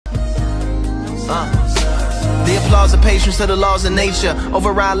The applause of patience to the laws of nature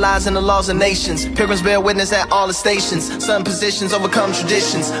override lies and the laws of nations. Pilgrims bear witness at all the stations. Sun positions overcome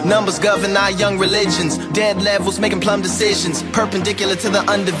traditions. Numbers govern our young religions. Dead levels making plumb decisions. Perpendicular to the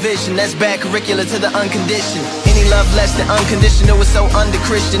undivision. That's bad curricula to the unconditioned. Any love less than unconditional is so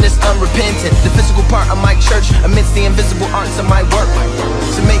under-Christian, it's unrepentant. The physical part of my church amidst the invisible arts of my work.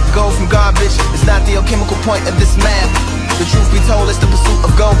 To make gold from garbage is not the alchemical point of this math. The truth be told, it's the pursuit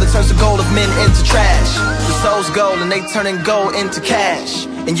of gold that turns the gold of men into trash. The soul's gold and they turning gold into cash.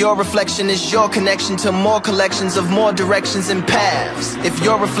 And your reflection is your connection to more collections of more directions and paths. If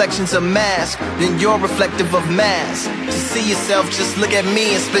your reflection's a mask, then you're reflective of mass. To see yourself, just look at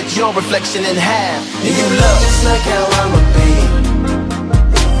me and split your reflection in half. And you look just like how I'ma be.